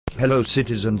Hello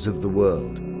citizens of the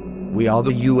world. We are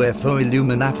the UFO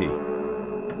Illuminati.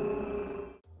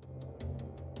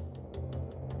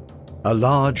 A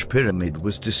large pyramid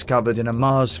was discovered in a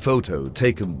Mars photo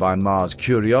taken by Mars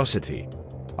Curiosity.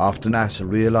 After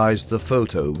NASA realized the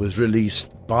photo was released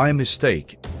by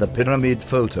mistake, the pyramid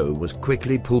photo was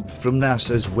quickly pulled from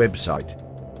NASA's website.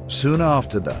 Soon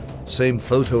after, the same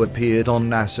photo appeared on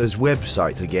NASA's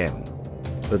website again.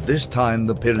 But this time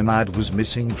the pyramid was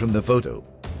missing from the photo.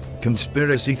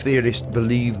 Conspiracy theorists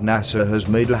believe NASA has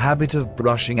made a habit of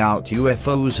brushing out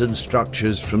UFOs and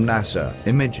structures from NASA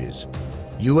images.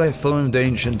 UFO and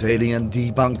ancient alien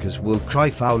debunkers will cry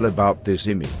foul about this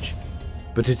image.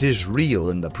 But it is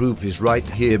real and the proof is right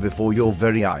here before your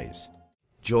very eyes.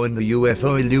 Join the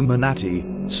UFO Illuminati,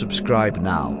 subscribe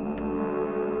now.